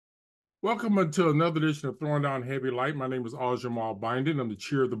Welcome to another edition of Throwing Down Heavy Light. My name is Jamal Binding. I'm the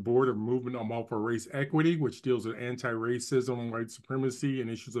chair of the board of Movement on All for Race Equity, which deals with anti-racism, white supremacy,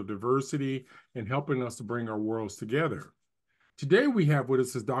 and issues of diversity, and helping us to bring our worlds together. Today we have with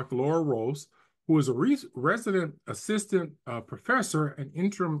us is Dr. Laura Rose, who is a resident assistant professor and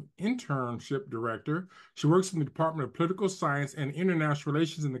interim internship director. She works in the Department of Political Science and International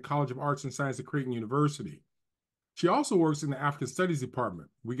Relations in the College of Arts and Science at Creighton University. She also works in the African Studies Department.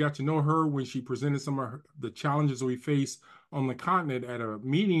 We got to know her when she presented some of the challenges we face on the continent at a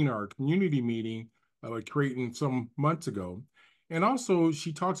meeting or a community meeting at Creighton some months ago. And also,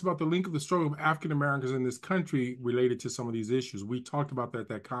 she talks about the link of the struggle of African Americans in this country related to some of these issues. We talked about that at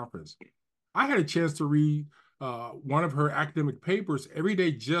that conference. I had a chance to read one of her academic papers,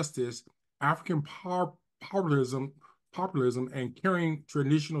 Everyday Justice, African Populism, and Carrying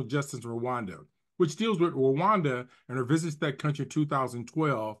Traditional Justice in Rwanda, which deals with Rwanda and her visits to that country in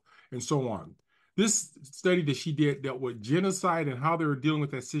 2012 and so on. This study that she did dealt with genocide and how they were dealing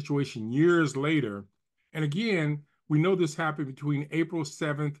with that situation years later. And again, we know this happened between April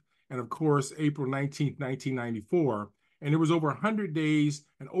 7th and, of course, April 19th, 1994. And it was over 100 days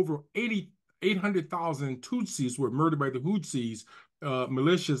and over 800,000 Tutsis were murdered by the Hutsis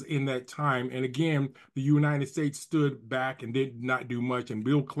militias in that time. And again, the United States stood back and did not do much. And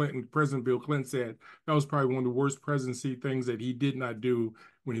President Bill Clinton said that was probably one of the worst presidency things that he did not do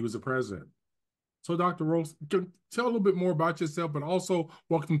when he was a president. So, Dr. Rose, tell a little bit more about yourself, but also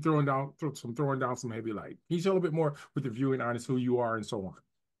welcome throwing down some heavy light. Can you tell a little bit more with the viewing audience who you are and so on?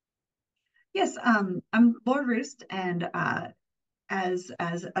 Yes, I'm Laura Roost, and as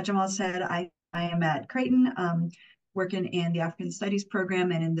Jamal said, I am at Creighton, working in the African Studies program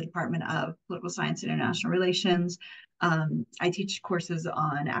and in the Department of Political Science and International Relations. I teach courses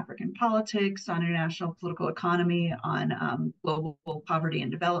on African politics, on international political economy, on global poverty and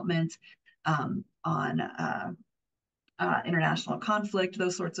development, on international conflict,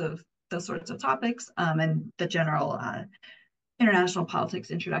 those sorts of topics, and the general international politics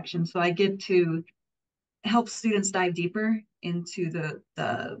introduction. So I get to help students dive deeper into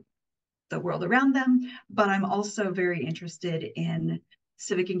the world around them, but I'm also very interested in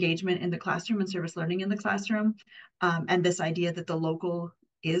civic engagement in the classroom and service learning in the classroom, and this idea that the local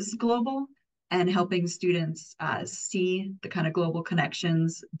is global, and helping students see the kind of global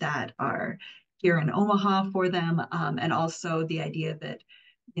connections that are here in Omaha for them, and also the idea that,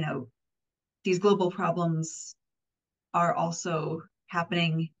 you know, these global problems are also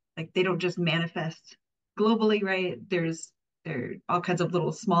happening, like they don't just manifest globally, right? There are all kinds of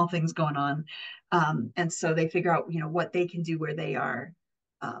little small things going on, and so they figure out, what they can do where they are,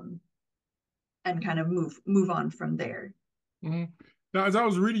 and kind of move on from there. Mm-hmm. Now, as I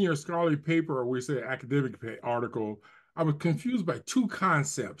was reading your scholarly paper, or we say academic article, I was confused by two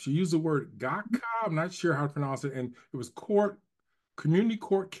concepts. You used the word GACA, I'm not sure how to pronounce it, and it was community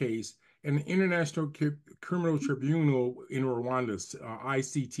court case, and the International Criminal Tribunal in Rwanda,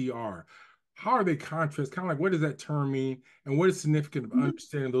 ICTR. How are they contrast? Kind of like, what does that term mean, and what is significant of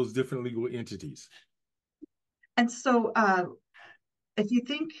understanding those different legal entities? And so, if you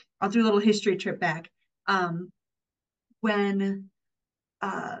think, I'll do a little history trip back. When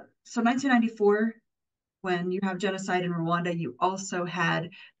So 1994, when you have genocide in Rwanda, you also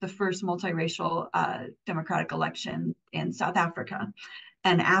had the first multiracial democratic election in South Africa.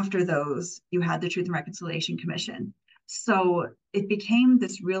 And after those, you had the Truth and Reconciliation Commission. So it became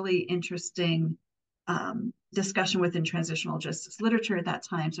this really interesting discussion within transitional justice literature at that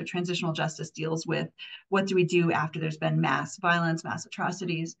time. So transitional justice deals with what do we do after there's been mass violence, mass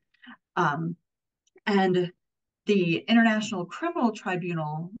atrocities. And the International Criminal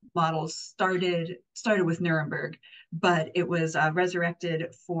Tribunal model started with Nuremberg, but it was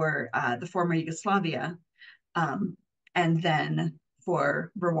resurrected for the former Yugoslavia, and then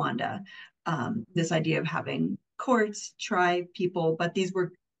for Rwanda. This idea of having courts try people, but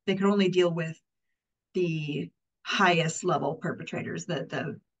they could only deal with the highest level perpetrators,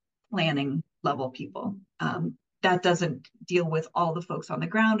 the planning level people. That doesn't deal with all the folks on the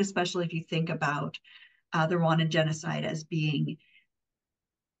ground, especially if you think about the Rwandan genocide as being,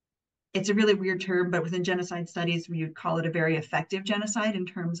 it's a really weird term, but within genocide studies, we would call it a very effective genocide in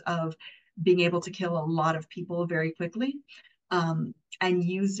terms of being able to kill a lot of people very quickly, and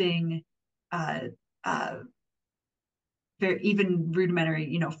using very even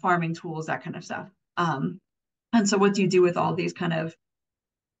rudimentary, farming tools, that kind of stuff. And so what do you do with all these kind of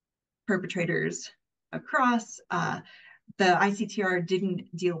perpetrators across? The ICTR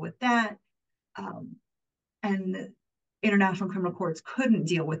didn't deal with that. And international criminal courts couldn't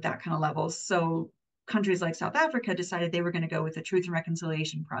deal with that kind of level. So countries like South Africa decided they were going to go with a truth and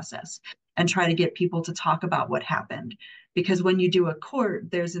reconciliation process and try to get people to talk about what happened. Because when you do a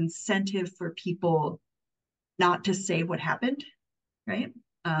court, there's incentive for people not to say what happened, right?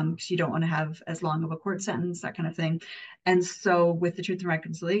 Because you don't want to have as long of a court sentence, that kind of thing. And so with the Truth and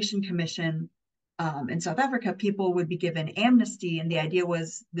Reconciliation Commission in South Africa, people would be given amnesty. And the idea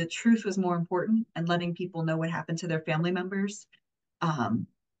was the truth was more important and letting people know what happened to their family members. Um,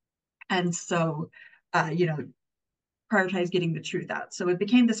 and so, prioritize getting the truth out. So it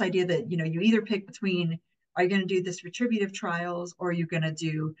became this idea that, you either pick between, are you going to do this retributive trials, or are you going to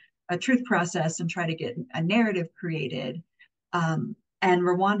do a truth process and try to get a narrative created? And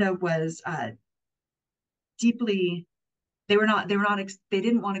Rwanda was deeply, they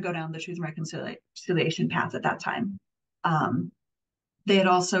didn't want to go down the truth and reconciliation path at that time. They had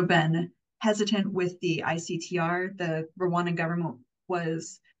also been hesitant with the ICTR. The Rwandan government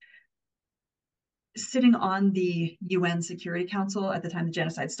was sitting on the UN Security Council at the time the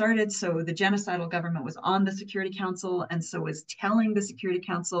genocide started. So the genocidal government was on the Security Council, and so was telling the Security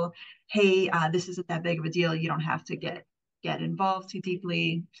Council, hey, this isn't that big of a deal. You don't have to get involved too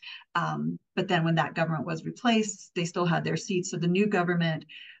deeply. But then when that government was replaced, they still had their seats. So the new government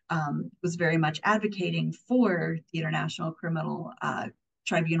was very much advocating for the International Criminal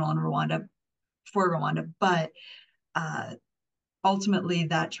Tribunal in Rwanda, for Rwanda, but ultimately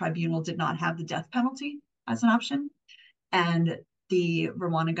that tribunal did not have the death penalty as an option. And the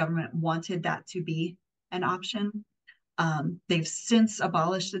Rwandan government wanted that to be an option. They've since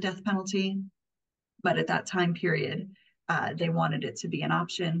abolished the death penalty, but at that time period, they wanted it to be an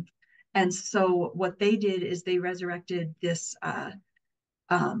option. And so what they did is they resurrected this, it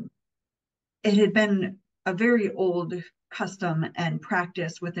had been a very old custom and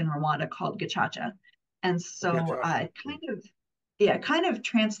practice within Rwanda called gacaca. And so it kind of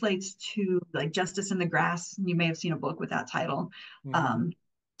translates to like justice in the grass. You may have seen a book with that title,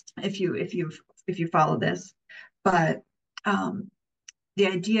 if you follow this. But the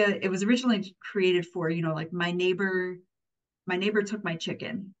idea, it was originally created for, like my neighbor took my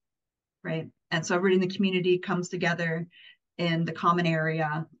chicken, right? And so everybody in the community comes together in the common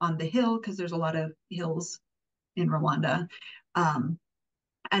area on the hill, because there's a lot of hills in Rwanda. And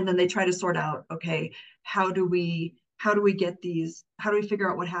then they try to sort out, okay, how do we figure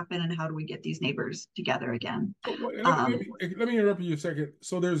out what happened, and how do we get these neighbors together again? Let me interrupt you a second.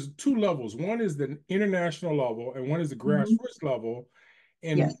 So there's two levels. One is the international level, and one is the grassroots level.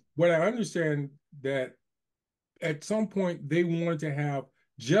 And yes. what I understand that at some point they wanted to have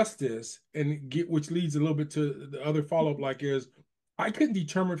justice, which leads a little bit to the other follow-up, like is I couldn't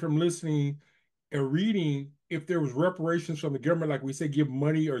determine from listening and reading if there was reparations from the government, like we say, give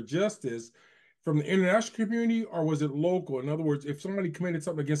money or justice from the international community, or was it local? In other words, if somebody committed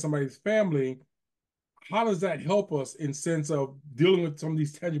something against somebody's family, how does that help us in sense of dealing with some of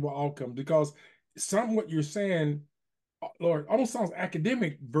these tangible outcomes? Because some what you're saying, Lord, almost sounds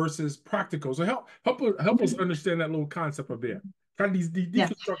academic versus practical. So help us understand that little concept a bit. Kind of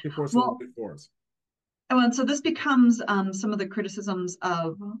deconstruct it for us a little bit for us. And so this becomes some of the criticisms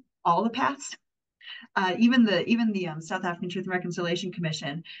of all the paths. Even the South African Truth and Reconciliation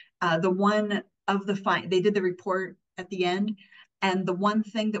Commission, they did the report at the end, and the one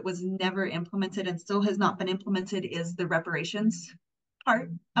thing that was never implemented and still has not been implemented is the reparations part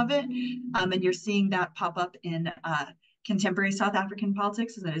of it. And you're seeing that pop up in contemporary South African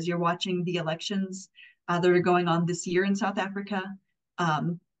politics, and as you're watching the elections that are going on this year in South Africa,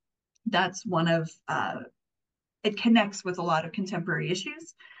 that's one of it connects with a lot of contemporary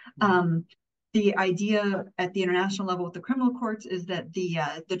issues. The idea at the international level with the criminal courts is that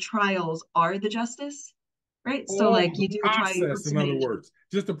the trials are the justice, right? So like you do a trial, in other words,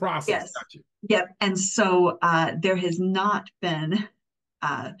 just the process. Yes. Gotcha. Yep. And so there has not been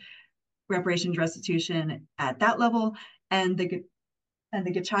reparations restitution at that level, and the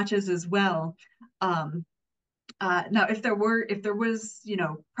gachachas as well. Now, if there was,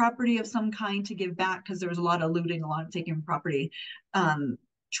 property of some kind to give back, because there was a lot of looting, a lot of taking property,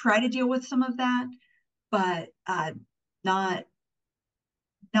 try to deal with some of that, but not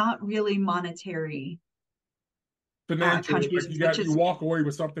really monetary contributions. You walk away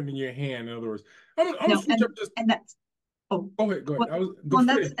with something in your hand. In other words, I'm gonna switch up just. And that's go ahead.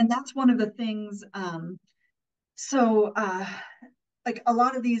 That's one of the things. So like a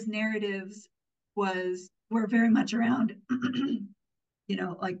lot of these narratives were very much around,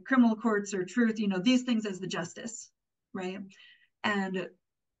 like criminal courts or truth, these things as the justice, right? And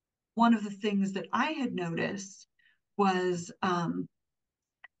one of the things that I had noticed was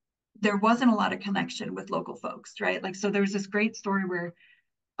there wasn't a lot of connection with local folks, right? Like, so there was this great story where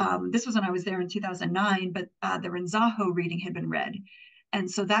this was when I was there in 2009, but the Renzaho reading had been read. And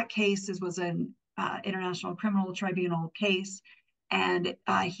so that case was an International Criminal Tribunal case. And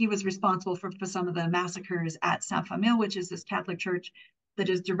he was responsible for some of the massacres at Saint Famille, which is this Catholic church that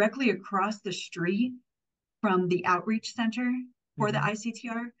is directly across the street from the outreach center for the Hmm.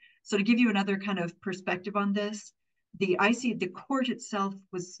 ICTR. So to give you another kind of perspective on this, the court itself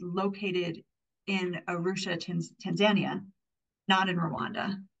was located in Arusha, Tanzania, not in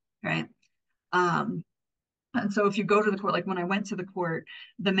Rwanda, right? Um, and so if you go to the court, like when I went to the court,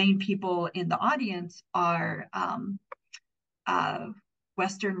 the main people in the audience are uh,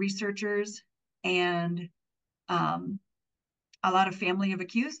 Western researchers and um, a lot of family of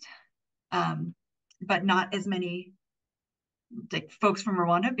accused, um, but not as many like folks from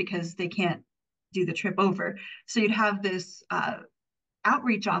Rwanda because they can't do the trip over. So you'd have this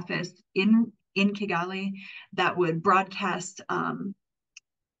outreach office in Kigali that would broadcast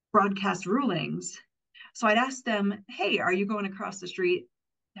rulings. So I'd ask them, hey, are you going across the street?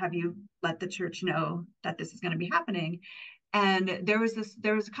 Have you let the church know that this is going to be happening? And there was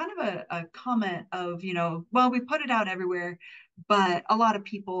kind of a comment of, well, we put it out everywhere, but a lot of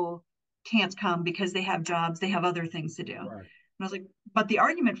people can't come because they have jobs, they have other things to do. And Right. I was like, but the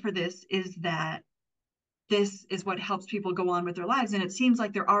argument for this is that this is what helps people go on with their lives. And it seems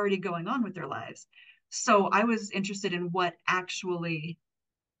like they're already going on with their lives. So I was interested in what actually,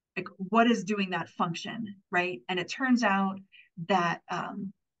 like, what is doing that function, right? And it turns out that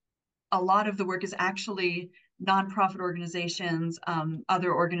a lot of the work is actually nonprofit organizations,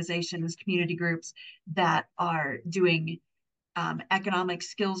 other organizations, community groups that are doing economic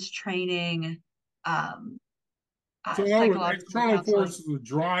skills training, um, So in other words, psychological external counseling. forces are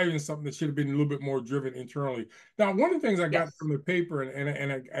driving something that should have been a little bit more driven internally. Now, one of the things I got Yes. from the paper,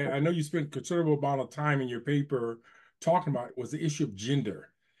 and I know you spent a considerable amount of time in your paper talking about it, was the issue of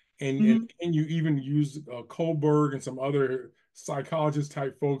gender, Mm-hmm. and you even used Kohlberg and some other psychologist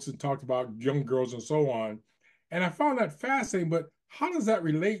type folks and talked about young girls and so on. And I found that fascinating. But how does that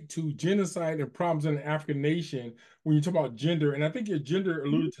relate to genocide and problems in the African nation when you talk about gender? And I think your gender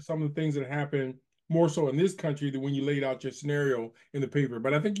alluded to some of the things that happened more so in this country than when you laid out your scenario in the paper.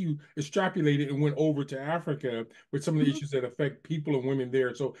 But I think you extrapolated and went over to Africa with some of the Mm-hmm. issues that affect people and women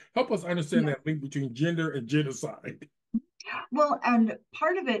there. So help us understand Yeah. that link between gender and genocide. Well, and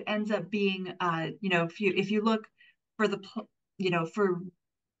part of it ends up being, if you look for for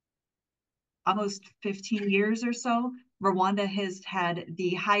almost 15 years or so, Rwanda has had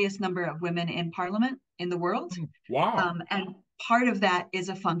the highest number of women in parliament in the world. Wow. And part of that is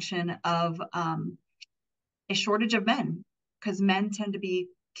a function of a shortage of men, because men tend to be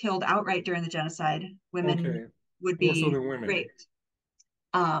killed outright during the genocide. Women Okay. would More so be than women. raped.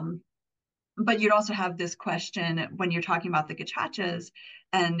 Um, but you'd also have this question when you're talking about the gachachas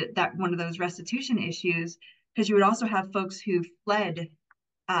and that one of those restitution issues, because you would also have folks who fled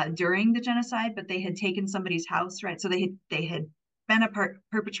during the genocide, but they had taken somebody's house, right? So they had been a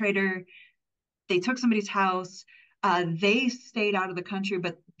perpetrator. They took somebody's house. They stayed out of the country,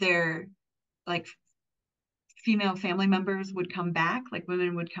 but their like female family members would come back, like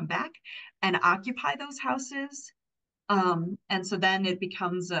women would come back and occupy those houses. And so then it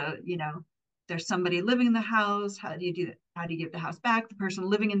becomes there's somebody living in the house. How do you do that? How do you give the house back? The person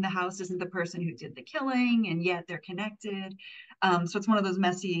living in the house isn't the person who did the killing, and yet they're connected. So it's one of those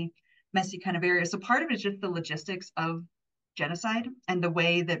messy kind of areas. So part of it is just the logistics of genocide and the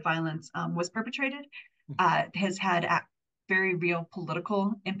way that violence was perpetrated has had very real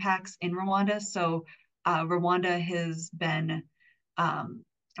political impacts in Rwanda. So Rwanda has been um,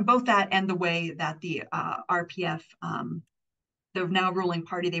 both that and the way that the RPF, the now ruling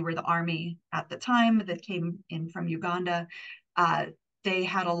party, they were the army at the time that came in from Uganda. Uh, they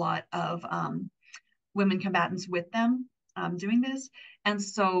had a lot of women combatants with them doing this. And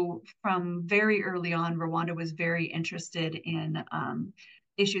so from very early on, Rwanda was very interested in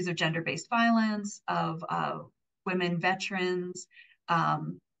issues of gender-based violence, of women veterans,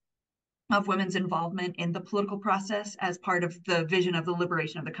 um, of women's involvement in the political process as part of the vision of the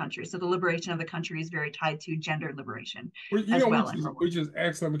liberation of the country. So the liberation of the country is very tied to gender liberation Well, as well which in is Rwanda.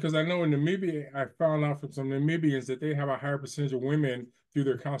 excellent because I know in Namibia, I found out from some Namibians that they have a higher percentage of women through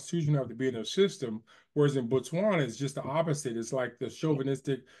their constitution have to be in their system, whereas in Botswana it's just the opposite. It's like the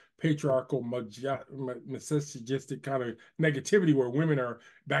chauvinistic, patriarchal, misogynist kind of negativity where women are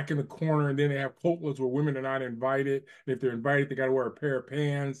back in the corner, and then they have quotas where women are not invited. And if they're invited, they got to wear a pair of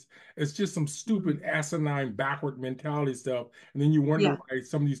pants. It's just some stupid, asinine, backward mentality stuff. And then you wonder Yeah. why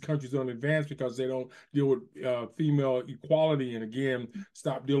some of these countries don't advance because they don't deal with female equality and again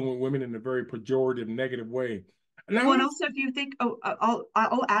stop dealing with women in a very pejorative negative way. Now, Well, and also if you think, I'll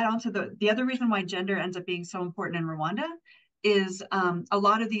add on to the other reason why gender ends up being so important in Rwanda is a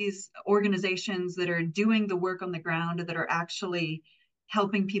lot of these organizations that are doing the work on the ground that are actually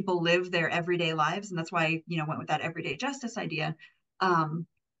helping people live their everyday lives, and that's why went with that everyday justice idea. Um,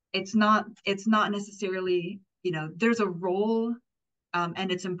 it's not necessarily there's a role,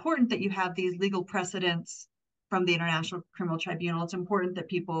 and it's important that you have these legal precedents from the International Criminal Tribunal. It's important that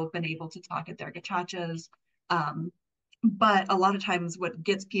people have been able to talk at their gachachas. Um, but a lot of times, what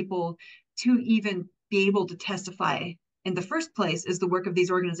gets people to even be able to testify in the first place is the work of these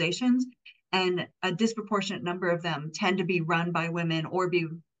organizations. And a disproportionate number of them tend to be run by women or be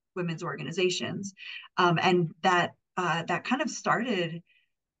women's organizations. And that kind of started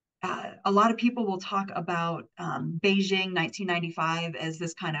a lot of people will talk about Beijing 1995 as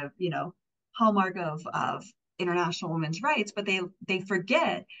this kind of, hallmark of international women's rights, but they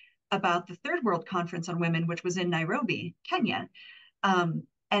forget about the Third World Conference on Women, which was in Nairobi, Kenya, and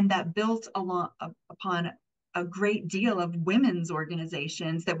that built upon a great deal of women's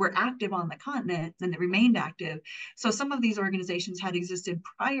organizations that were active on the continent and that remained active. So some of these organizations had existed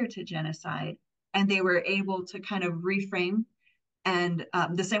prior to genocide, and they were able to kind of reframe, and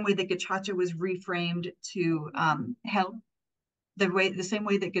the same way that gachacha was reframed to help, the same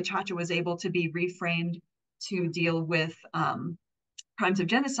way that gachacha was able to be reframed to deal with crimes of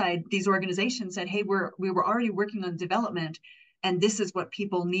genocide, these organizations said, hey, we were already working on development, and this is what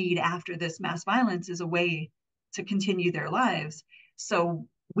people need after this mass violence is a way to continue their lives. So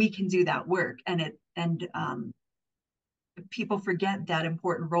we can do that work. And people forget that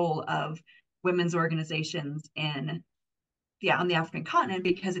important role of women's organizations on the African continent,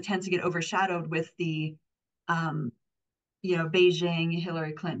 because it tends to get overshadowed with the Beijing,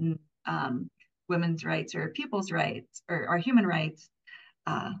 Hillary Clinton, women's rights or people's rights or human rights.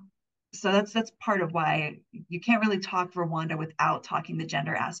 So that's part of why you can't really talk Rwanda without talking the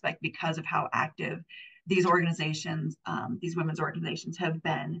gender aspect, because of how active these organizations, these women's organizations have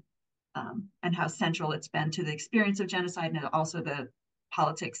been, and how central it's been to the experience of genocide and also the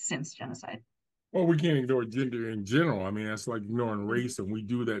politics since genocide. well, we can't ignore gender in general. I mean, that's like ignoring race, and we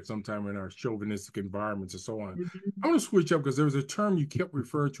do that sometime in our chauvinistic environments and so on. I want to switch up because there was a term you kept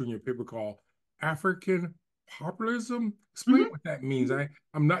referring to in your paper called African populism. Explain Mm-hmm. what that means.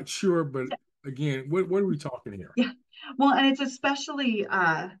 I'm not sure, but again, what are we talking here? Yeah. Well, and it's especially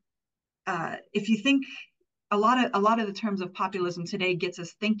if you think a lot of the terms of populism today gets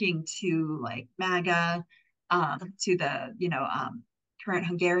us thinking to like MAGA, to the current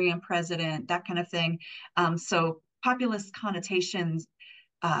Hungarian president, that kind of thing. So populist connotations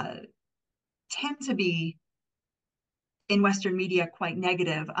uh, tend to be in Western media quite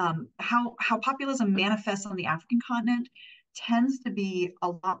negative. How populism manifests on the African continent tends to be a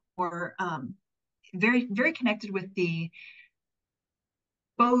lot more very very connected with the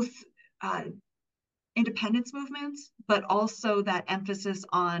both uh, independence movements, but also that emphasis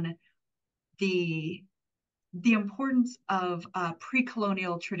on the the importance of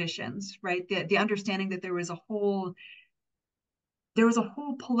pre-colonial traditions, right? The understanding that there was a whole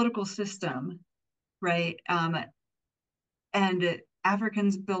political system, right? And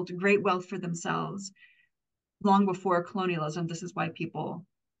Africans built great wealth for themselves long before colonialism. This is why people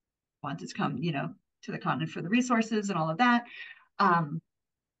wanted to come, to the continent for the resources and all of that. Um,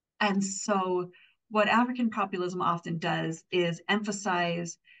 and so, what African populism often does is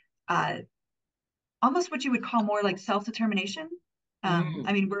emphasize uh, almost what you would call more like self-determination.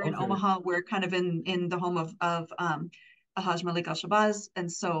 I mean, we're in Okay. Omaha. We're kind of in the home of Alhaj Malik Al Shabazz,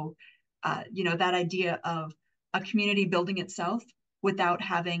 and so that idea of a community building itself without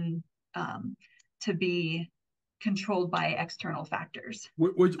having to be controlled by external factors.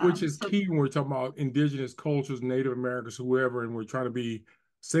 Which is So key when we're talking about indigenous cultures, Native Americans, whoever, and we're trying to be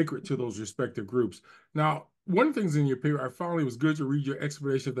sacred to those respective groups. Now, one of the things in your paper, I found it was good to read your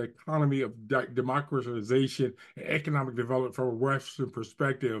explanation of the economy of democratization and economic development from a Western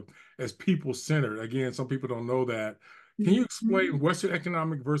perspective as people-centered. Again, some people don't know that. Can you explain Western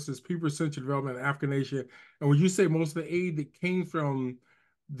economic versus people-centered development in African nation? And would you say most of the aid that came from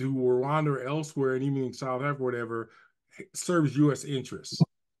the Rwanda or elsewhere, and even in South Africa, whatever, serves U.S. interests?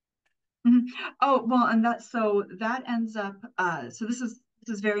 Mhm. Oh, well, and that ends up so this is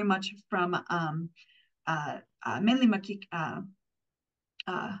very much from mainly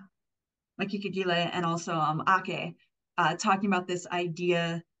uh, Makika Gile and also Ake, talking about this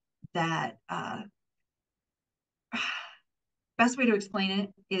idea that best way to explain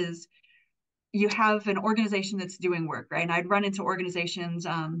it is you have an organization that's doing work, right? And I'd run into organizations,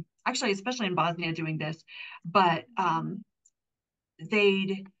 actually, especially in Bosnia, doing this, but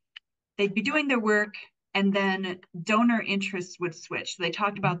they'd be doing their work. and then donor interests would switch. So they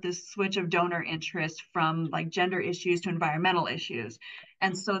talked about this switch of donor interest from like gender issues to environmental issues.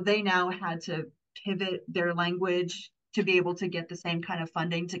 And so they now had to pivot their language to be able to get the same kind of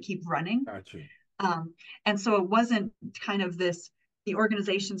funding to keep running. Gotcha. Um, and so it wasn't kind of this, the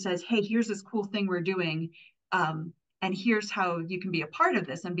organization says, hey, here's this cool thing we're doing. And here's how you can be a part of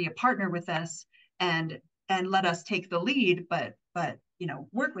this and be a partner with us and let us take the lead, but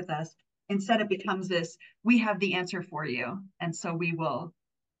work with us. Instead, it becomes this, we have the answer for you. And so we will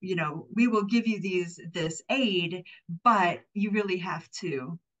give you this aid, but you really have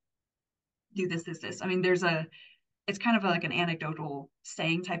to do this. I mean, it's kind of like an anecdotal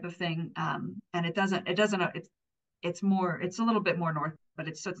saying type of thing. And it's a little bit more north, but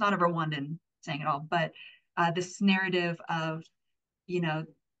it's not a Rwandan saying at all. But this narrative of, you know,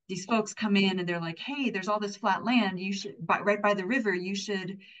 these folks come in and they're like, hey, there's all this flat land. You should, right by the river, you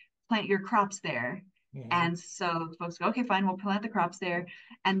should plant your crops there. Mm-hmm. And so folks go, okay, fine, we'll plant the crops there.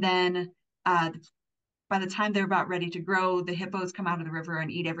 And then by the time they're about ready to grow, the hippos come out of the river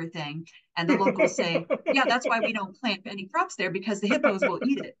and eat everything. And the locals say, yeah, that's why we don't plant any crops there, because the hippos will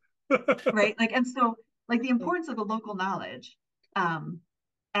eat it. Right. Like, and so like the importance of the local knowledge.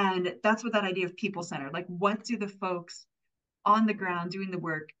 And that's what that idea of people centered, like what do the folks on the ground doing the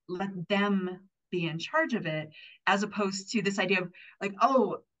work, let them be in charge of it, as opposed to this idea of like,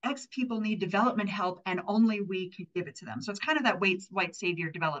 oh, X people need development help and only we can give it to them. So it's kind of that white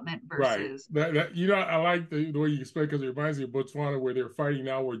savior development Right. versus. I like the way you explain, because it reminds me of Botswana, where they're fighting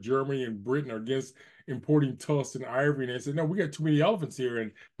now where Germany and Britain are against importing tusk and ivory. And they said, no, we got too many elephants here.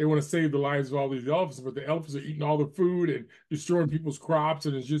 And they want to save the lives of all these elephants, but the elephants are eating all the food and destroying people's crops.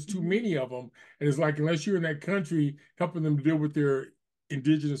 And there's just too many of them. And it's like, unless you're in that country helping them deal with their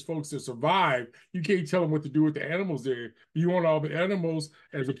indigenous folks to survive, you can't tell them what to do with the animals there. You want all the animals,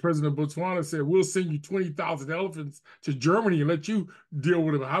 as the president of Botswana said, we'll send you 20,000 elephants to Germany and let you deal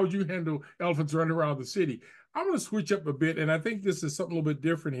with them. How would you handle elephants running around the city? I'm going to switch up a bit, and I think this is something a little bit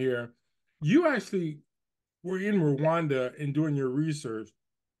different here. You actually were in Rwanda and doing your research.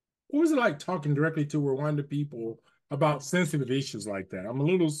 What was it like talking directly to Rwanda people about sensitive issues like that? I'm a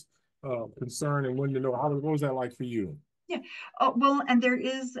little concerned and wanting to know what was that like for you? Yeah. Oh, well, and there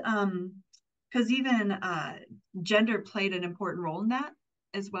is, because even gender played an important role in that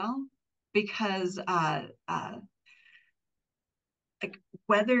as well, because like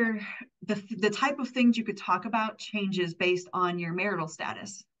whether the type of things you could talk about changes based on your marital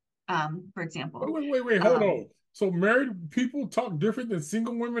status, for example. Wait, hold on. So married people talk different than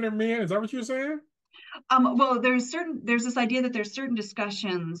single women or men? Is that what you're saying? Well, there's this idea that there's certain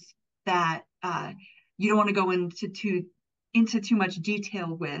discussions that you don't want to go into too much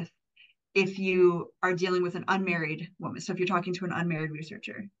detail with if you are dealing with an unmarried woman. So if you're talking to an unmarried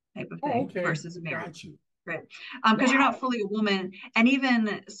researcher type of Oh, thing okay. versus a married, Got you. right? Because you're not fully a woman. And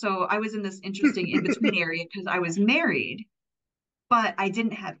even so, I was in this interesting in between area because I was married, but I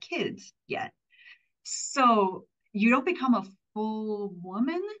didn't have kids yet. So you don't become a full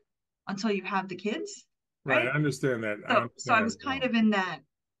woman until you have the kids, Right, I right? understand that. I So I understand that was as kind well. of in that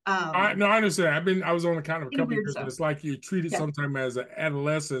No, I understand. I was on a kind of a in a couple of weird years, but zone. it's like you're treated Yeah. sometime as an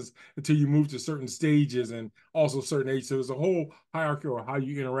adolescence until you move to certain stages and also certain age. So there's a whole hierarchy of how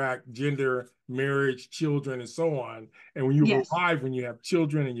you interact, gender, marriage, children, and so on. And when you Yes. arrive, when you have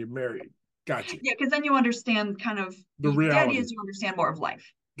children and you're married, got you. Yeah, because then you understand kind of The the idea reality, is you understand more of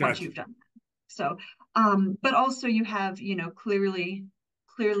life once got you. you've done that. So, but also you have,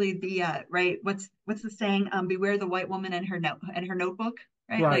 clearly the right. What's the saying? Beware the white woman and her notebook,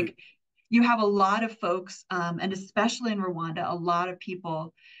 right? Right. Like you have a lot of folks, and especially in Rwanda, a lot of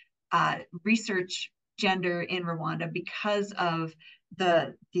people research gender in Rwanda because of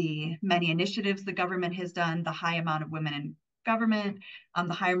the many initiatives the government has done, the high amount of women in government,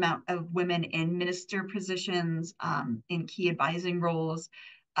 the high amount of women in minister positions, in key advising roles.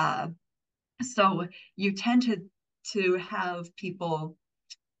 Uh, so you tend to have people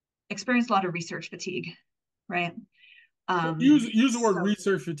experience a lot of research fatigue, right? Use the word So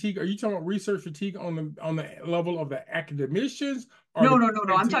research fatigue. Are you talking about research fatigue on the level of the academicians or no, the no, no,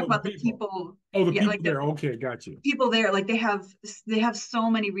 no. I'm perspective talking of the about the people? people. Oh, the Yeah, people like the there. Okay, got you. people there, like they have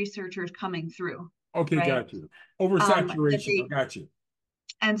so many researchers coming through, Okay, right? got you. That Oversaturation. I they got you.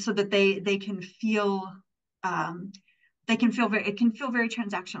 and so that they can feel um, it can feel very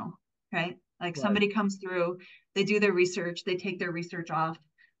transactional, right? Like Right. somebody comes through, they do their research, they take their research off.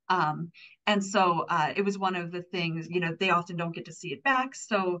 Um, and so it was one of the things, they often don't get to see it back.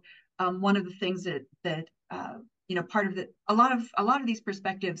 So one of the things that part of a lot of these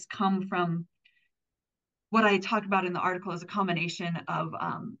perspectives come from what I talked about in the article as a combination of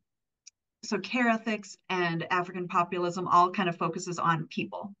so care ethics and African populism all kind of focuses on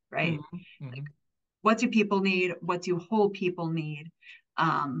people, right? Mm-hmm. Mm-hmm. Like, what do people need? What do whole people need?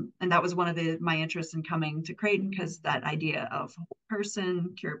 And that was one of my interests in coming to Creighton, because that idea of whole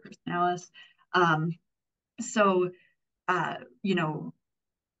person, cura personalis. Um, so, you know,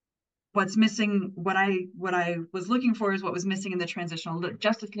 what's missing, what I was looking for is what was missing in the transitional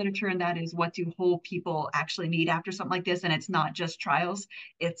justice literature, and that is, what do whole people actually need after something like this? And it's not just trials;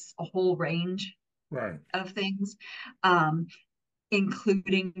 it's a whole range Right. of things, um,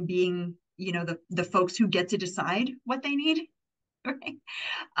 including being, the folks who get to decide what they need, right?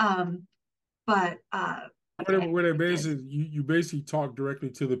 Um, but What it yes. basically you basically talk directly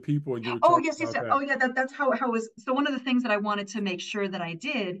to the people and you were Oh, talking yes, yes, about yes. that. Oh, yeah. That's how it was. So one of the things that I wanted to make sure that I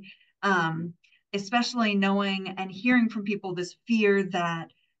did, um, especially knowing and hearing from people this fear that,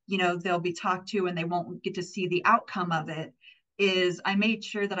 they'll be talked to and they won't get to see the outcome of it, is I made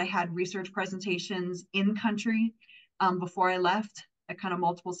sure that I had research presentations in country, before I left, at kind of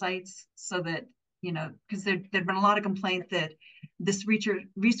multiple sites, so that, because there'd been a lot of complaint that this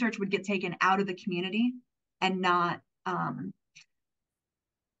research would get taken out of the community and not,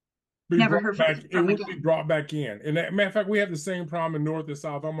 Be never brought heard back. It from would be again. brought back in. And matter of fact, we have the same problem in North and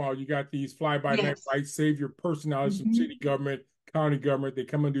South Omaha. You got these fly by night Yes. white savior personalities from city Mm-hmm. government, county government. They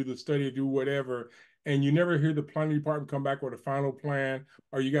come and do the study, do whatever, and you never hear the planning department come back with a final plan.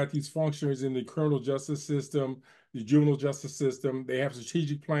 Or you got these functionaries in the criminal justice system, the juvenile justice system. They have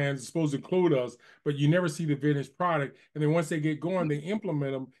strategic plans supposed to include us, but you never see the finished product. And then once they get going, they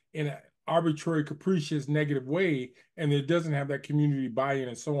implement them in an arbitrary, capricious, negative way, and it doesn't have that community buy-in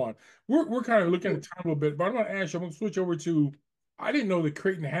and so on. We're kind of looking at time a little bit, but I'm going to ask you, I'm going to switch over to, I didn't know that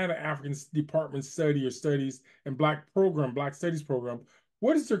Creighton had an African department study or studies and Black studies program.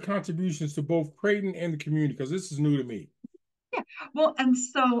 What is their contributions to both Creighton and the community? Because this is new to me. Yeah. Well, and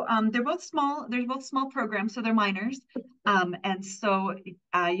so they're both small. They're both small programs, so they're minors. And so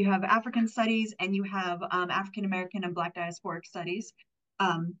you have African studies and you have African American and Black diasporic studies.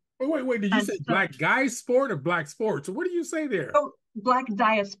 Um, Wait, did you and say so, black guys sport or black sports? What do you say there? oh, Black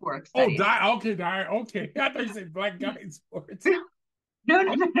diasporic Oh, studies. okay. I thought you said black guys sports. No,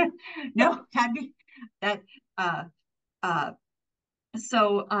 no, no, no, no. That'd be that. Uh, uh,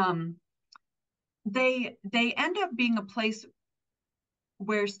 so they end up being a place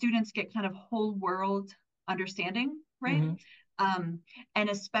where students get kind of whole world understanding, right? Mm-hmm. Um, and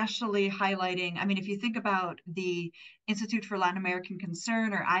especially highlighting, I mean, if you think about the Institute for Latin American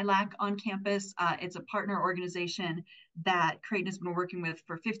Concern, or ILAC, on campus, it's a partner organization that Creighton has been working with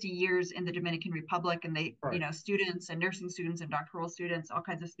for 50 years in the Dominican Republic. And they, Right. students and nursing students and doctoral students, all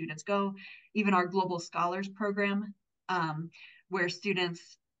kinds of students go. Even our Global Scholars program, um, where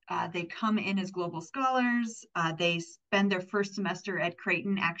students, they come in as global scholars. They spend their first semester at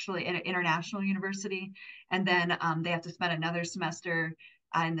Creighton, actually at an international university, and then they have to spend another semester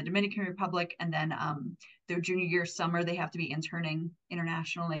in the Dominican Republic, and then their junior year summer they have to be interning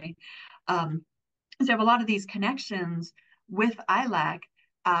internationally. So I have a lot of these connections with ILAC,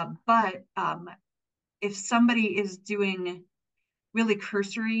 but if somebody is doing really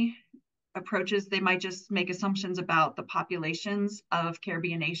cursory approaches, they might just make assumptions about the populations of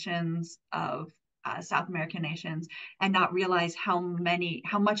Caribbean nations, of South American nations, and not realize how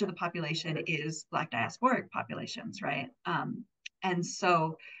much of the population is Black diasporic populations, right? And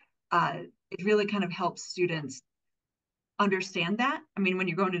so uh, it really kind of helps students understand that. I mean, when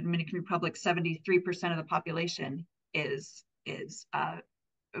you go into the Dominican Republic, 73% of the population is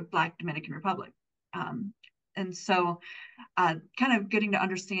Black Dominican Republic. And so kind of getting to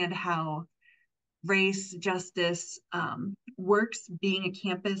understand how race justice works, being a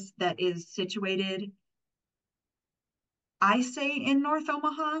campus that is situated, I say, in North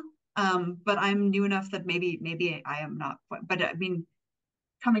Omaha, but I'm new enough that maybe I am not, but I mean,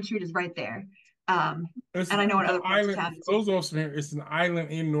 Cumming Street is right there. Um, It's and I know in the other parts of island. town For too. those of us from here, it's an island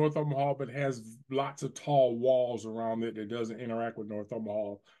in North Omaha, but has lots of tall walls around it that doesn't interact with North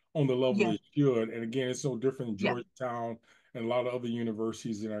Omaha on the level Yeah, it should. And again, it's so different in yeah, Georgetown and a lot of other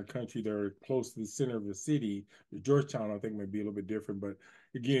universities in our country that are close to the center of the city. Georgetown, I think, may be a little bit different, but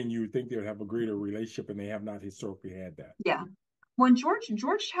again, you would think they would have a greater relationship, and they have not historically had that. yeah. When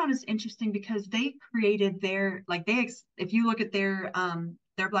Georgetown is interesting because they created their, like, if you look at their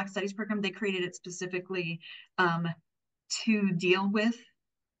Black Studies program, they created it specifically um, to deal with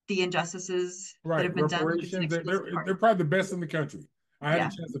the injustices that Right, have been done. It's an reparations. explicit They're part. probably the best in the country. I had a Yeah.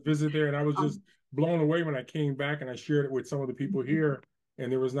 chance to visit there, and I was just Um, blown away when I came back and I shared it with some of the people here.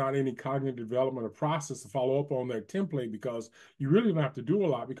 and there was not any cognitive development or process to follow up on that template because you really don't have to do a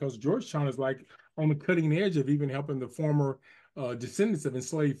lot because Georgetown is like on the cutting edge of even helping the former descendants of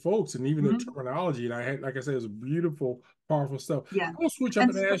enslaved folks and even their Mm-hmm. terminology. And I had, like I said, it was beautiful, powerful stuff. Yeah. I'm gonna switch up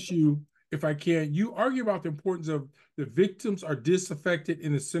And and so, ask you if I can. You argue about the importance of the victims are disaffected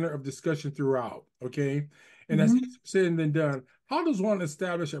in the center of discussion throughout. Okay. And that's mhm. easier said than done. How does one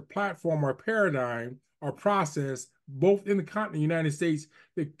establish a platform or paradigm or process, both in the continent, United States,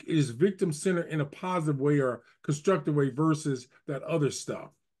 that is victim centered in a positive way or constructive way versus that other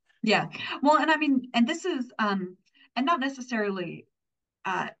stuff? Yeah. Well, and I mean, and this is and not necessarily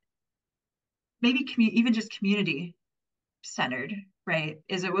uh maybe even just community centered, right?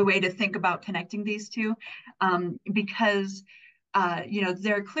 Is a way to think about connecting these two. Because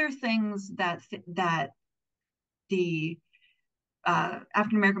there are clear things that the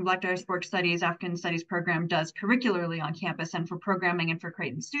African American Black Diasporic Studies, African Studies program does curricularly on campus and for programming and for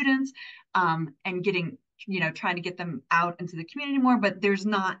Creighton students, and getting, trying to get them out into the community more. But there's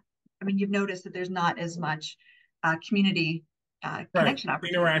not, I mean, you've noticed that there's not as much community Right. connection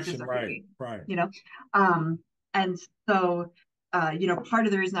opportunities as Interaction. there could Right. be, Right. you know? Um, and so, part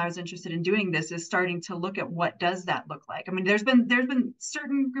of the reason I was interested in doing this is starting to look at what does that look like. I mean, there's been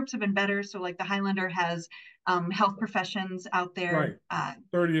certain groups have been better. So like the Highlander has health professions out Right. there.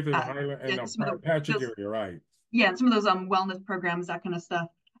 30th and Uh, Highland yeah, and some of Patrick those, area. Right. yeah, some of those wellness programs, that kind of stuff.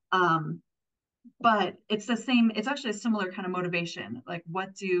 Um, but it's the same. It's actually a similar kind of motivation. Like,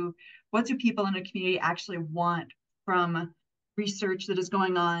 what do people in a community actually want from research that is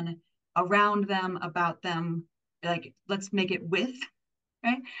going on around them, about them? Like, let's make it with,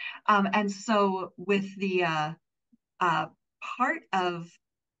 right? And so with the uh, part of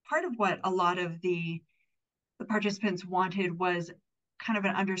part of what a lot of the participants wanted was kind of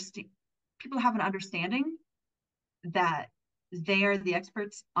an understand people have an understanding that they are the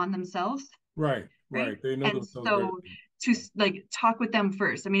experts on themselves, Right. right? Right. They know And themselves better. so to like talk with them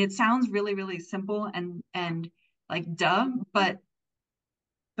first. I mean, it sounds really, really simple and like duh, but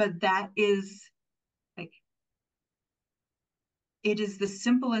that is like it is the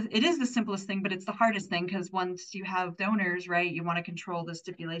simplest thing, but it's the hardest thing because once you have donors, right, you want to control the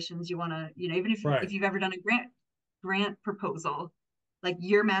stipulations. You want to, even if Right. you've ever done a grant proposal, like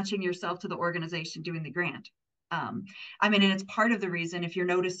you're matching yourself to the organization doing the grant. I mean, and it's part of the reason if you're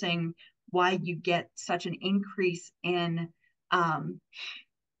noticing why you get such an increase in um,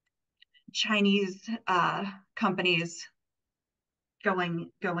 Chinese companies going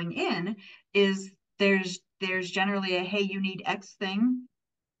in is there's generally a, hey, you need X thing,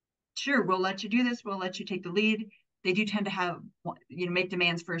 sure, we'll let you do this, we'll let you take the lead. They do tend to have, make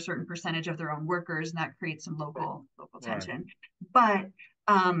demands for a certain percentage of their own workers, and that creates some local Right. tension. But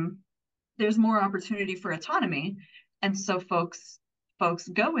um, there's more opportunity for autonomy, and so folks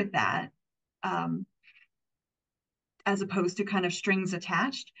go with that, um, as opposed to kind of strings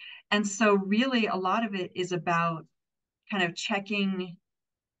attached. And so really a lot of it is about kind of checking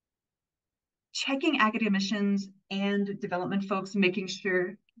academicians and development folks, making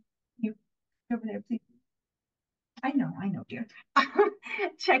sure you over there, please. I know, dear.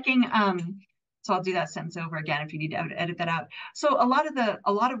 Checking, so I'll do that sentence over again if you need to edit that out. So a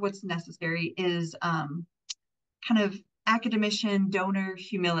lot of what's necessary is kind of academician donor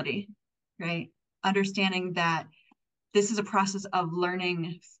humility, right? Understanding that this is a process of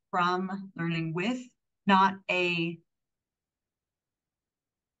learning from, learning with, not a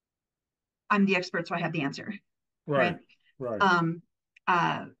I'm the expert, so I have the answer, right? Right. Right. Um,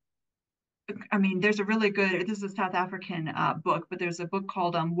 uh, I mean, there's a really good, this is a South African book, but there's a book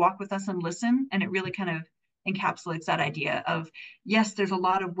called Walk With Us and Listen. And it really kind of encapsulates that idea of, yes, there's a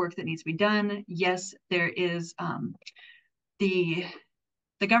lot of work that needs to be done. Yes, there is the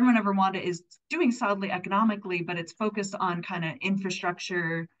government of Rwanda is doing solidly economically, but it's focused on kind of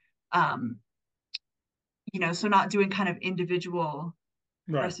infrastructure, um, so not doing kind of individual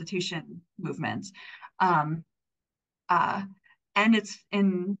Right. restitution movements. Um, uh, and it's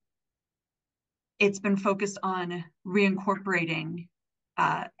been focused on reincorporating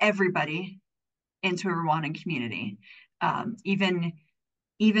everybody into a Rwandan community.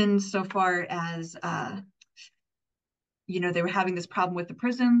 Even so far as they were having this problem with the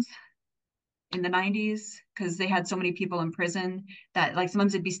prisons in the 90s because they had so many people in prison that like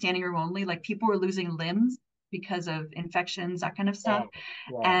sometimes it'd be standing room only, like people were losing limbs because of infections, that kind of stuff.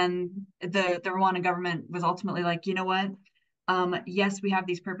 Wow. Wow. And the Rwandan government was ultimately like, you know what, yes, we have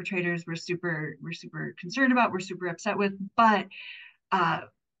these perpetrators we're super concerned about, we're super upset with, but uh,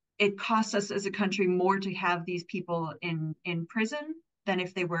 it costs us as a country more to have these people in prison than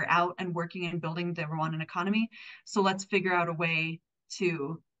if they were out and working and building the Rwandan economy. So let's figure out a way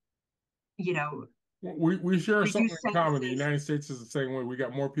to, you know, We share something reduce in common. The sentences. United States is the same way. We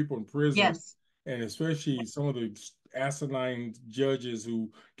got more people in prison, Yes. and especially some of the asinine judges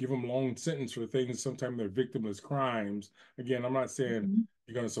who give them long sentence for things. Sometimes they're victimless crimes. Again, I'm not saying Mhm.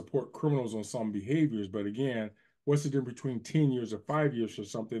 you're going to support criminals on some behaviors, but again, what's the difference between 10 years or 5 years for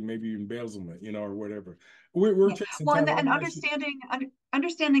something, maybe embezzlement, or whatever. We're Yeah. chasing Well, time. I and want to ask you.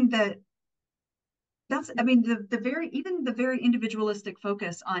 understanding that that's, I mean, the very, even the very individualistic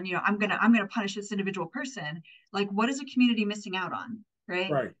focus on, I'm gonna punish this individual person. Like, what is a community missing out on,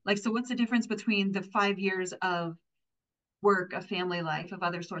 right? Right. Like, so what's the difference between the 5 years of work, of family life, of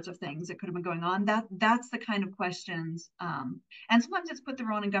other sorts of things that could have been going on? That's the kind of questions. And sometimes it's put the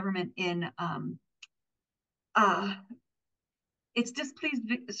Rwandan government in uh it's displeased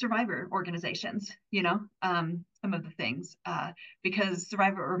survivor organizations, some of the things, because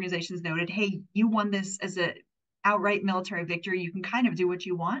survivor organizations noted, hey, you won this as a outright military victory. You can kind of do what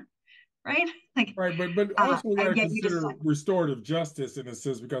you want, right? Like, Right, but also we got to and yet you consider decide. restorative justice in a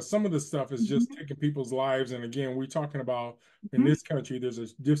sense because some of the stuff is just Mhm, taking people's lives. And again, we're talking about in mhm, this country, there's a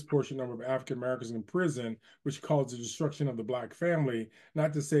disproportionate number of African Americans in prison, which caused the destruction of the black family.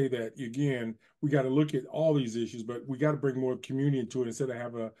 Not to say that again, we got to look at all these issues, but we got to bring more community into it instead of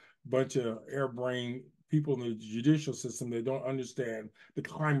have a bunch of airbrain people in the judicial system that don't understand the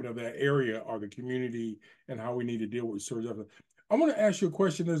climate of that area or the community and how we need to deal with restorative. I want to ask you a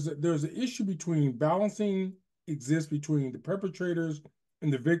question. There's an issue between balancing exists between the perpetrators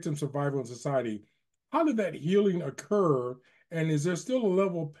and the victim survival in society. How did that healing occur? And is there still a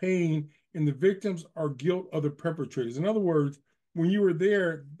level of pain in the victims or guilt of the perpetrators? In other words, when you were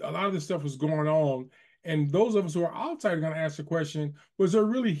there, a lot of this stuff was going on. And those of us who are outside are going to ask the question, was there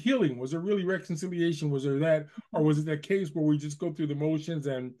really healing? Was there really reconciliation? Was there that? Or was it that case where we just go through the motions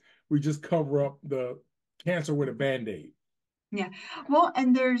and we just cover up the cancer with a mhm. Band-Aid? Yeah. Well,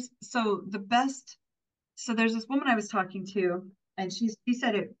 and there's this woman I was talking to, and she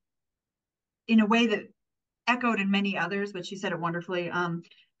said it in a way that echoed in many others, but she said it wonderfully.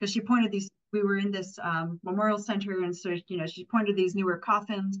 Because she pointed these, we were in this memorial center, and so she pointed these newer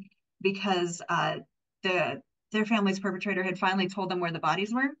coffins because the their family's perpetrator had finally told them where the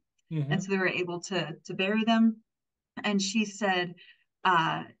bodies were, and Hmm. so they were able to bury them. And she said,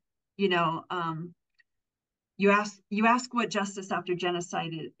 uh, you know, you ask what justice after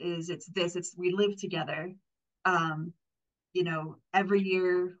genocide is. It's this. It's we live together. Um, every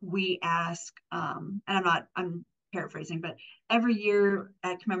year we ask, and I'm paraphrasing, but every year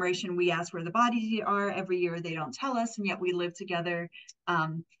at commemoration, we ask where the bodies are. Every year they don't tell us, and yet we live together.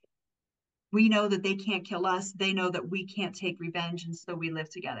 Um, we know that they can't kill us. They know that we can't take revenge, and so we live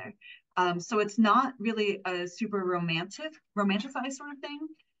together. So it's not really a super romanticized sort of thing,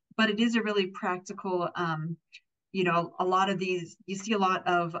 but it is a really practical. A lot of these, you see a lot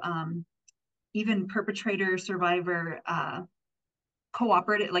of even perpetrator survivor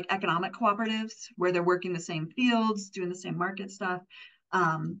cooperative, like economic cooperatives, where they're working the same fields, doing the same market stuff.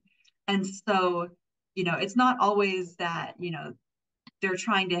 Um, and so, it's not always that, they're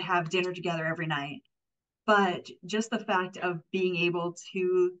trying to have dinner together every night, but just the fact of being able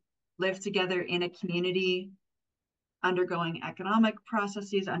to live together in a community, undergoing economic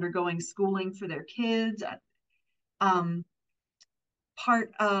processes, undergoing schooling for their kids. Um,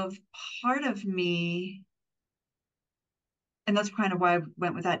 part of part of me, and that's kind of why I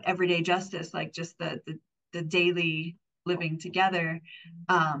went with that everyday justice, like just the daily living together.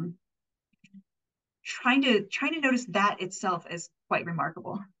 Um, trying to notice that itself is quite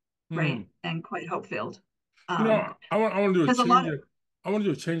remarkable, right, Hmm. and quite hope filled. I want to do a Because a change lot of of I want to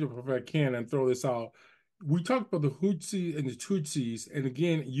do a change up if I can and throw this out. We talked about the Hutsi and the Tutsis, and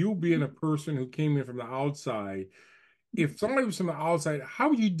again, you being a person who came in from the outside, if somebody was from the outside, how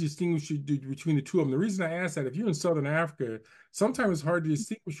would you distinguish between the two of them? The reason I ask that, if you're in Southern Africa, sometimes it's hard to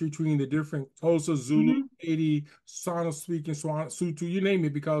distinguish between the different Xhosa, Zulu, Mhm, Haiti, Sano speaking, Sutu, you name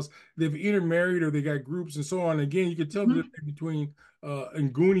it, because they've intermarried or they got groups and so on. Again, you could tell the mhm. difference between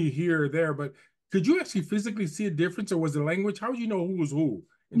Nguni here or there, but could you actually physically see a difference, or was the language? How would you know who was who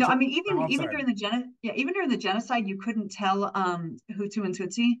in No, I terms mean, of the even outsider? during even during the genocide, you couldn't tell Hutu and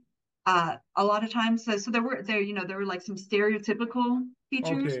Tutsi a lot of times. So there were like some stereotypical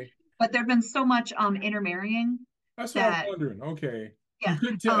features, Okay. but there've been so much intermarrying That's what I was that, wondering. Okay. You yeah,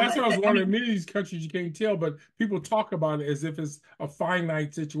 couldn't tell. That's what I was I wondering. mean, Many of these countries you can't tell, but people talk about it as if it's a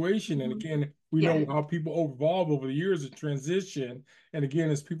finite situation. And mhm, again, we yeah. know how people evolve over the years of transition. And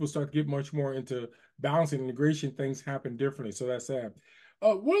again, as people start to get much more into balance and integration, things happen differently. So that's that.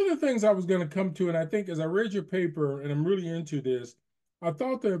 One of the things I was going to come to, and I think as I read your paper, and I'm really into this, I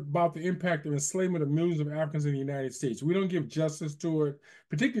thought that about the impact of enslavement of millions of Africans in the United States. We don't give justice to it,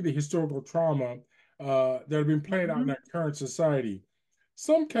 particularly the historical trauma that have been played out in Mhm. our current society.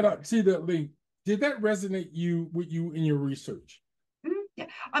 Some cannot see that link. Did that resonate with you in your research? Yeah,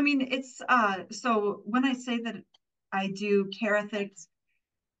 I mean, it's so when I say that I do care ethics,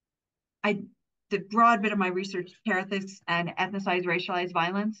 I the broad bit of my research, care ethics and ethnicized racialized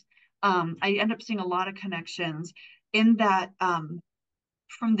violence, I end up seeing a lot of connections in that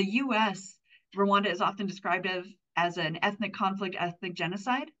from the US, Rwanda is often described as an ethnic conflict, ethnic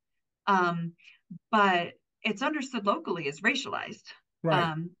genocide. Um, but it's understood locally as racialized,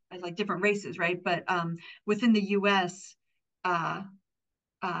 Right, as like different races, right? But within the US, uh,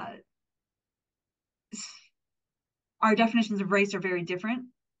 uh, our definitions of race are very different,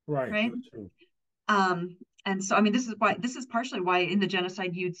 right. right? That's true. And so, I mean, this is partially why in the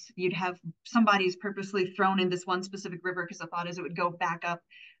genocide you'd have somebody's purposely thrown in this one specific river because the thought is it would go back up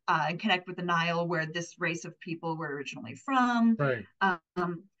and connect with the Nile where this race of people were originally from. Right.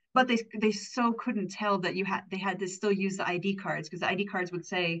 But they so couldn't tell that they had to still use the ID cards because the ID cards would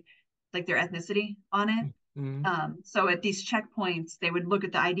say like their ethnicity on it. Mm-hmm. So at these checkpoints, they would look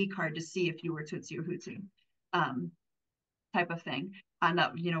at the ID card to see if you were Tutsi or Hutu. Um, Type of thing. And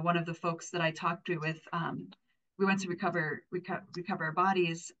you know, one of the folks that I talked to with, we went to recover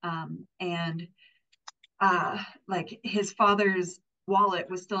bodies, and like his father's wallet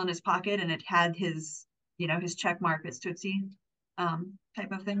was still in his pocket, and it had his, you know, his check mark as Tutsi,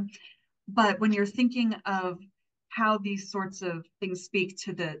 type of thing. But when you're thinking of how these sorts of things speak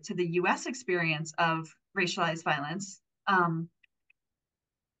to the U.S. experience of racialized violence,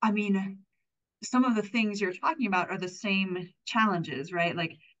 I mean, some of the things you're talking about are the same challenges, right?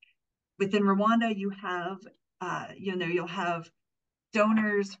 Like within Rwanda, you have, you know, you'll have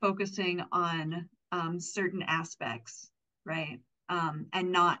donors focusing on certain aspects, right?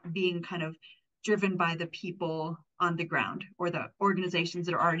 And not being kind of driven by the people on the ground or the organizations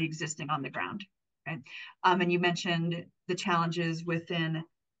that are already existing on the ground, right? And you mentioned the challenges within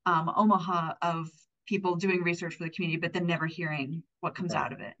Omaha of people doing research for the community, but then never hearing what comes Right.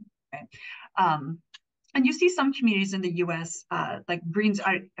 out of it, right? Um, and you see some communities in the U.S. Like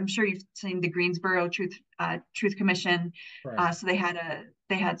I'm sure you've seen the Greensboro Truth Commission. Right. So they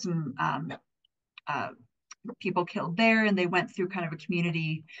had some uh, people killed there, and they went through kind of a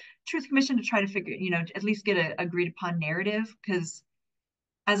community truth commission to try to figure, you know, at least get an agreed upon narrative. Because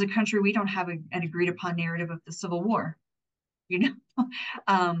as a country, we don't have an agreed upon narrative of the Civil War, you know,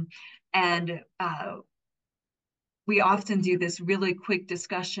 um, and we often do this really quick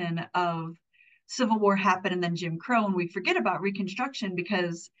discussion of Civil War happened and then Jim Crow, and we forget about Reconstruction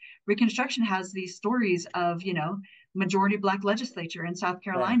because Reconstruction has these stories of, you know, majority Black legislature in South Right.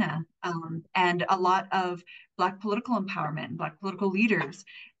 Carolina, and a lot of Black political empowerment, Black political leaders.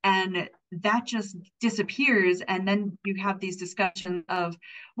 And that just disappears. And then you have these discussions of,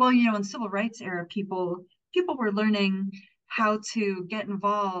 well, you know, in civil rights era, people were learning how to get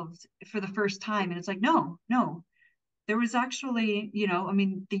involved for the first time. And it's like, no, there was actually, you know, I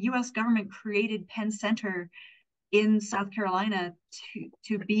mean, the US government created Penn Center in South Carolina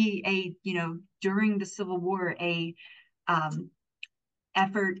to be a, you know, during the Civil War, a um,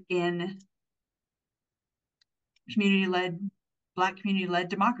 effort in community-led, Black community-led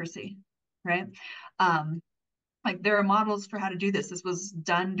democracy, right? Um, like there are models for how to do this. This was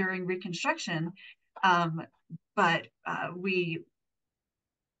done during Reconstruction, um, but we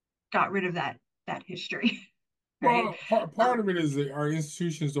got rid of that history, right? Well, part Um, of it is that our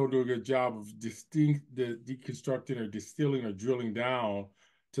institutions don't do a good job of deconstructing or distilling or drilling down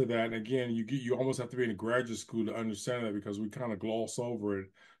to that. And again, you almost have to be in a graduate school to understand that because we kind of gloss over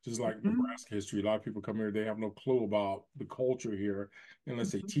it, just like mhm, Nebraska history. A lot of people come here, they have no clue about the culture here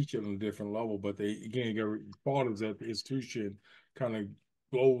unless they mhm. teach it on a different level. But they again get thought is that the institution kind of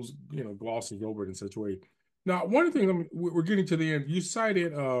glosses over it in such a way. Now, one thing we're getting to the end. You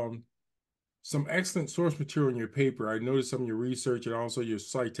cited some excellent source material in your paper. I noticed some of your research and also your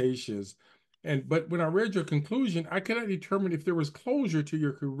citations. But when I read your conclusion, I cannot determine if there was closure to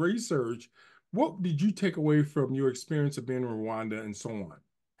your research. What did you take away from your experience of being in Rwanda and so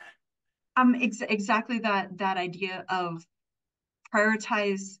on? Exactly that idea of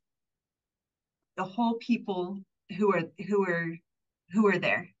prioritize the whole people who are who are who are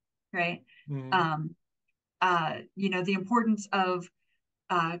there, right? Mm-hmm. Um, you know, the importance of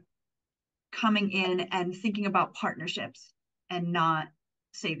uh, coming in and thinking about partnerships and not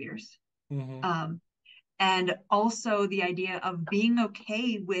saviors. Mm-hmm. Um, and also the idea of being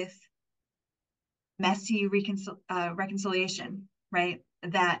okay with messy reconciliation, right?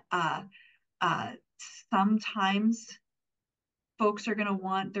 That uh, sometimes folks are going to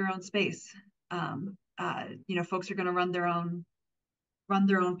want their own space. Folks are going to run their own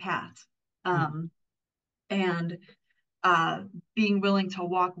path. And being willing to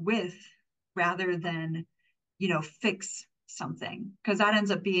walk with rather than, fix something, because that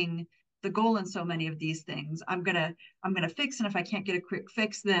ends up being the goal in so many of these things. I'm gonna fix, and if I can't get a quick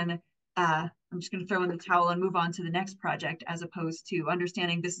fix, then I'm just gonna throw in the towel and move on to the next project, as opposed to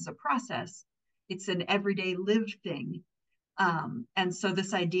understanding this is a process. It's an everyday lived thing. And so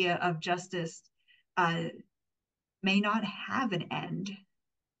this idea of justice may not have an end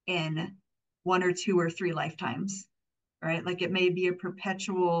in 1 or 2 or 3 lifetimes, right? Like it may be a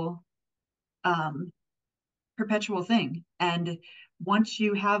perpetual thing. And once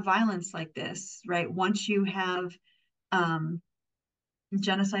you have violence like this, right? Once you have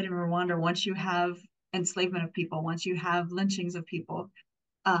genocide in Rwanda, once you have enslavement of people, once you have lynchings of people,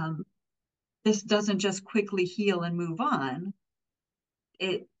 this doesn't just quickly heal and move on.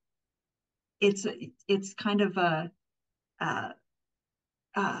 It's kind of a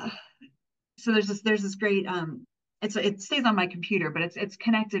so there's this great it stays on my computer, but it's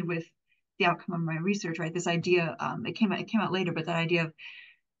connected with the outcome of my research, right? This idea, it came out later, but that idea of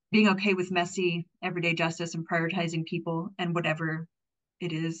being okay with messy everyday justice and prioritizing people and whatever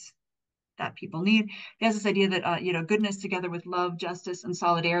it is that people need. It has this idea that goodness together with love, justice, and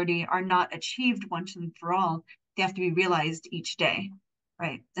solidarity are not achieved once and for all. They have to be realized each day,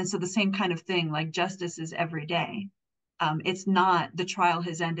 right? And so the same kind of thing, like justice is every day. It's not the trial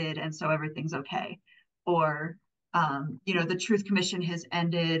has ended and so everything's okay, or the Truth Commission has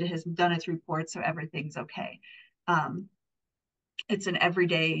ended, has done its report, so everything's okay. It's an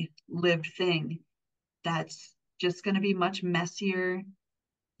everyday lived thing that's just going to be much messier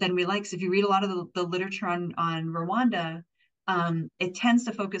than we like. So if you read a lot of the literature on Rwanda, it tends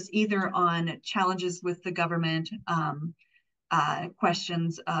to focus either on challenges with the government,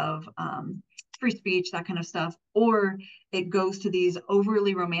 questions of free speech, that kind of stuff, or it goes to these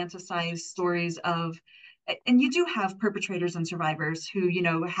overly romanticized stories of, and you do have perpetrators and survivors who,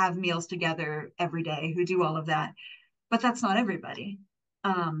 have meals together every day, who do all of that, but that's not everybody.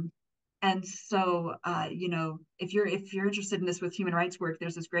 And so, if you're interested in this with human rights work,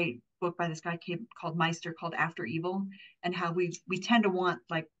 there's this great book by this guy called Meister called After Evil, and how we tend to want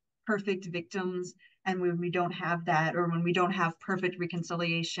like perfect victims, and when we don't have that, or when we don't have perfect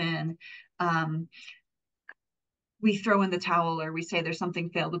reconciliation, we throw in the towel, or we say there's something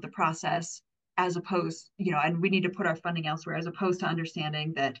failed with the process, as opposed, and we need to put our funding elsewhere, as opposed to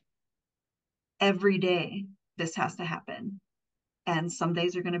understanding that every day this has to happen. And some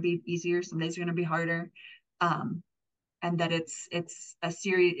days are going to be easier, some days are going to be harder, and that it's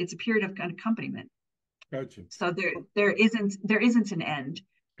a period of accompaniment. Gotcha. So there isn't an end.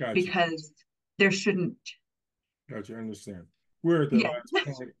 Gotcha. Because there shouldn't. Gotcha. I understand. We're at the last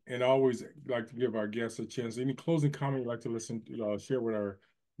point, and I always like to give our guests a chance. Any closing comment you'd like to share with our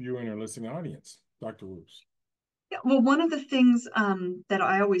viewing or listening audience, Dr. Roost? Yeah, well, one of the things that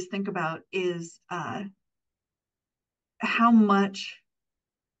I always think about is how much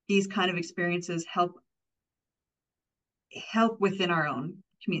these kind of experiences help within our own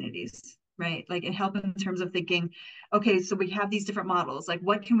communities, right? Like it help in terms of thinking, okay, so we have these different models. Like,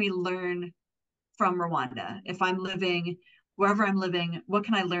 what can we learn from Rwanda? If I'm living wherever I'm living, what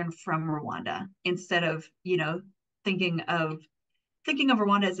can I learn from Rwanda? Instead of, thinking of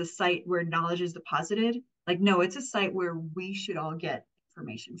Rwanda as a site where knowledge is deposited. Like, no, it's a site where we should all get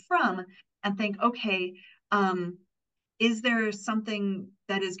information from and think, okay, is there something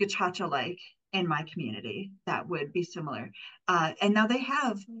that is Gachacha like in my community that would be similar? And now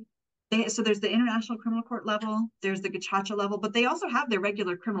so there's the International Criminal Court level, there's the Gachacha level, but they also have their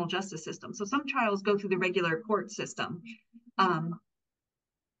regular criminal justice system. So some trials go through the regular court system.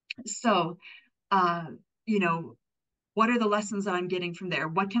 What are the lessons that I'm getting from there?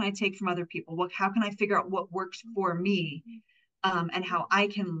 What can I take from other people? How can I figure out what works for me, and how I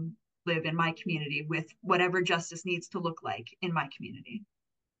can live in my community with whatever justice needs to look like in my community?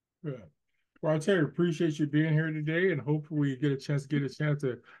 Good. Well, I tell you, appreciate you being here today, and hopefully we get a chance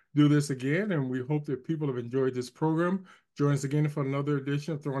to do this again. And we hope that people have enjoyed this program. Join us again for another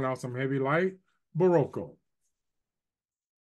edition of Throwing Out Some Heavy Light. Baroko.